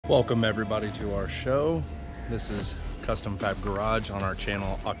Welcome everybody to our show. This is Custom Fab Garage on our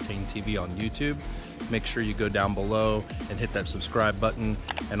channel Octane TV on YouTube. Make sure you go down below and hit that subscribe button,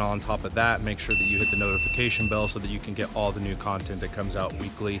 and on top of that, make sure that you hit the notification bell so that you can get all the new content that comes out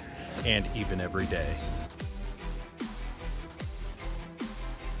weekly and even every day.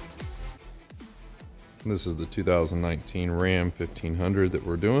 This is the 2019 Ram 1500 that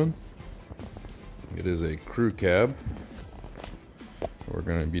we're doing. It is a crew cab. We're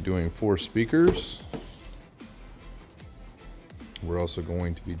going to be doing 4 speakers. We're also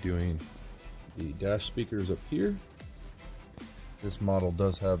going to be doing the dash speakers up here. This model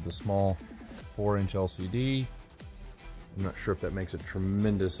does have the small 4-inch LCD. I'm not sure if that makes a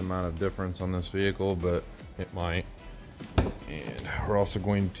tremendous amount of difference on this vehicle, but it might. And we're also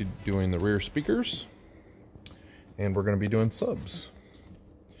going to be doing the rear speakers. And we're going to be doing subs.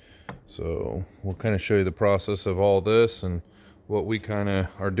 So we'll kind of show you the process of all this and what we kind of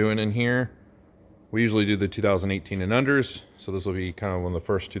are doing in here. We usually do the 2018 and unders, so this will be kind of one of the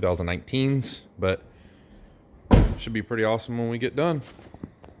first 2019s, but it should be pretty awesome when we get done.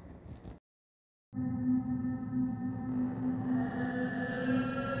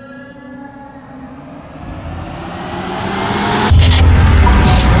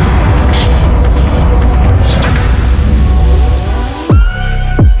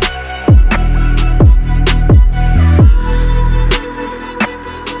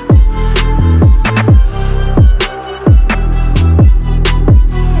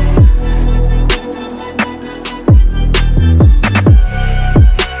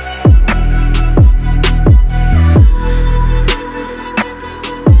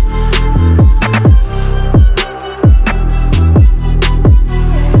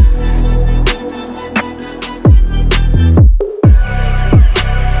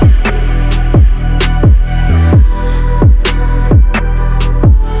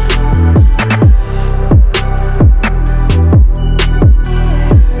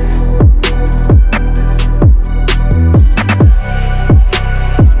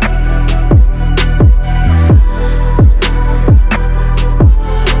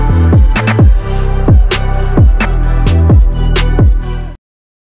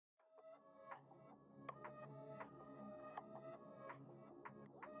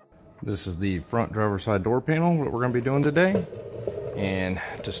 This is the front driver's side door panel that we're going to be doing today. And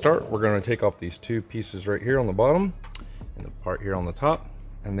to start, we're going to take off these 2 pieces right here on the bottom and the part here on the top.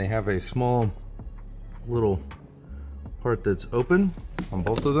 And they have a small little part that's open on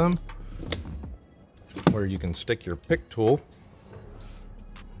both of them, where you can stick your pick tool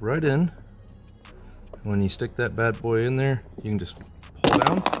right in. When you stick that bad boy in there, you can just pull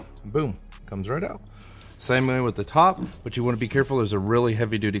down, and boom, comes right out. Same way with the top, but you want to be careful. There's a really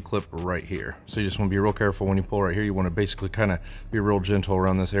heavy duty clip right here. So you just want to be real careful when you pull right here. You want to basically kind of be real gentle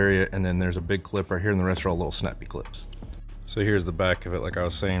around this area, and then there's a big clip right here, and the rest are all little snappy clips. So here's the back of it, like I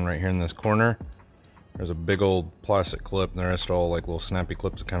was saying, right here in this corner. There's a big old plastic clip, and the rest are all like little snappy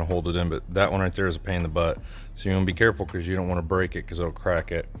clips that kind of hold it in, but that one right there is a pain in the butt. So you want to be careful because you don't want to break it because it'll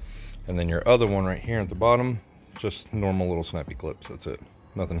crack it. And then your other one right here at the bottom, just normal little snappy clips, that's it.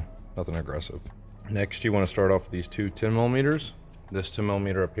 Nothing aggressive. Next, you want to start off with these 2 10mm. This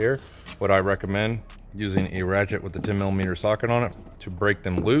 10mm up here. What I recommend, using a ratchet with the 10mm socket on it to break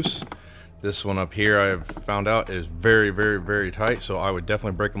them loose. This one up here, I have found out, is very tight, so I would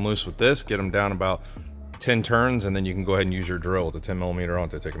definitely break them loose with this. Get them down about 10 turns, and then you can go ahead and use your drill with the 10mm on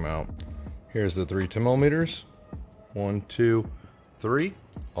to take them out. Here's the 3 10mm. 1, 2, 3.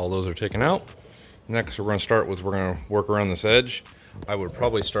 All those are taken out. Next, we're going to start with, we're going to work around this edge. I would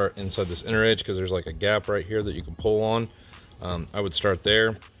probably start inside this inner edge because there's like a gap right here that you can pull on. I would start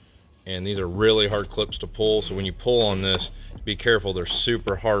there, and these are really hard clips to pull, so when you pull on this, be careful. They're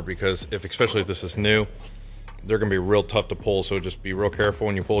super hard because especially if this is new, they're going to be real tough to pull, so just be real careful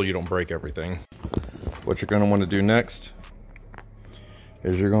when you pull, you don't break everything. What you're going to want to do next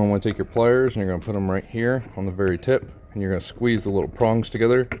is you're going to want to take your pliers and you're going to put them right here on the very tip, and you're going to squeeze the little prongs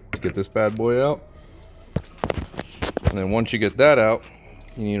together to get this bad boy out. And then once you get that out,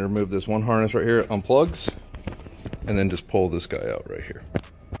 you need to remove this one harness right here. It unplugs, and then just pull this guy out right here.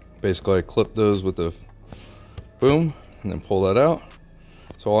 Basically, I clip those with the boom, and then pull that out.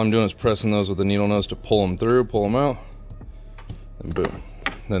 So all I'm doing is pressing those with the needle nose to pull them through, pull them out, and boom.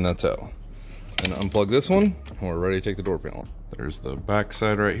 Then that's out. And unplug this one, and we're ready to take the door panel. There's the back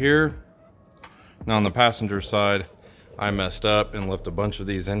side right here. Now on the passenger side, I messed up and left a bunch of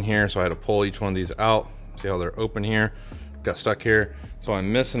these in here, so I had to pull each one of these out. See how they're open here? Got stuck here. So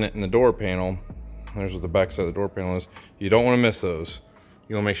I'm missing it in the door panel. There's what the back side of the door panel is. You don't want to miss those.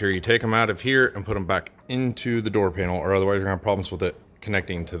 You want to make sure you take them out of here and put them back into the door panel, or otherwise you're going to have problems with it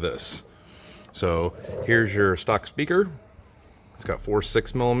connecting to this. So here's your stock speaker. It's got 4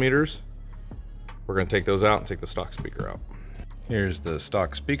 6mm. We're going to take those out and take the stock speaker out. Here's the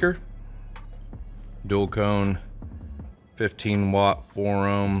stock speaker. Dual cone, 15 watt, 4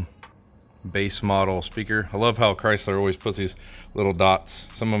 ohm base model speaker. I love how Chrysler always puts these little dots.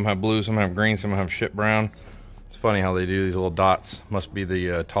 Some of them have blue, some have green, some have shit brown. It's funny how they do these little dots. Must be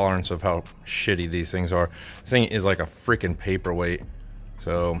the tolerance of how shitty these things are. This thing is like a freaking paperweight.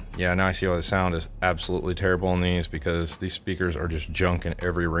 So yeah, now I see why the sound is absolutely terrible on these, because these speakers are just junk in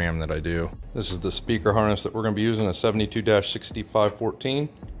every RAM that I do. This is the speaker harness that we're going to be using, a 72-6514.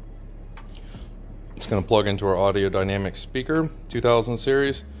 It's going to plug into our Audio Dynamics speaker, 2000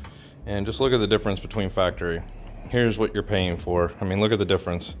 series. And just look at the difference between factory. Here's what you're paying for. I mean, look at the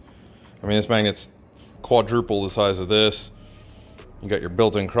difference. I mean, this magnet's quadruple the size of this. You got your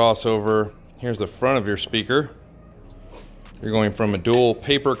built-in crossover. Here's the front of your speaker. You're going from a dual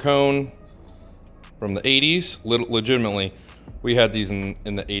paper cone from the 80s. Legitimately, we had these in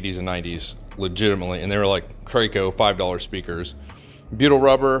the 80s and 90s, legitimately, and they were like Craco $5 speakers. Butyl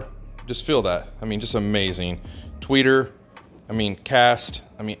rubber, just feel that. I mean, just amazing. Tweeter, I mean, cast,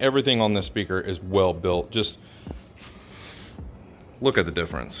 I mean, everything on this speaker is well built. Just look at the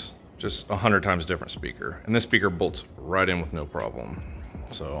difference. Just 100 times different speaker. And this speaker bolts right in with no problem.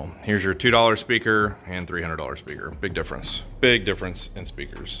 So here's your $2 speaker and $300 speaker. Big difference in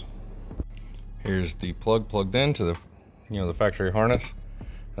speakers. Here's the plug plugged into the, the factory harness.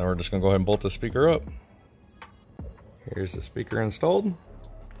 Now we're just gonna go ahead and bolt the speaker up. Here's the speaker installed.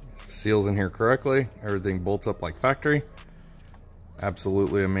 Seals in here correctly. Everything bolts up like factory.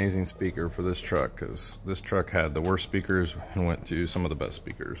 Absolutely amazing speaker for this truck, because this truck had the worst speakers and went to some of the best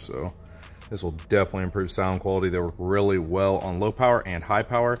speakers. So this will definitely improve sound quality. They work really well on low power and high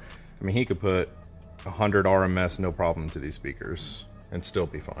power. I mean, he could put 100 RMS no problem to these speakers and still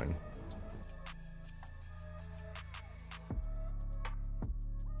be fine.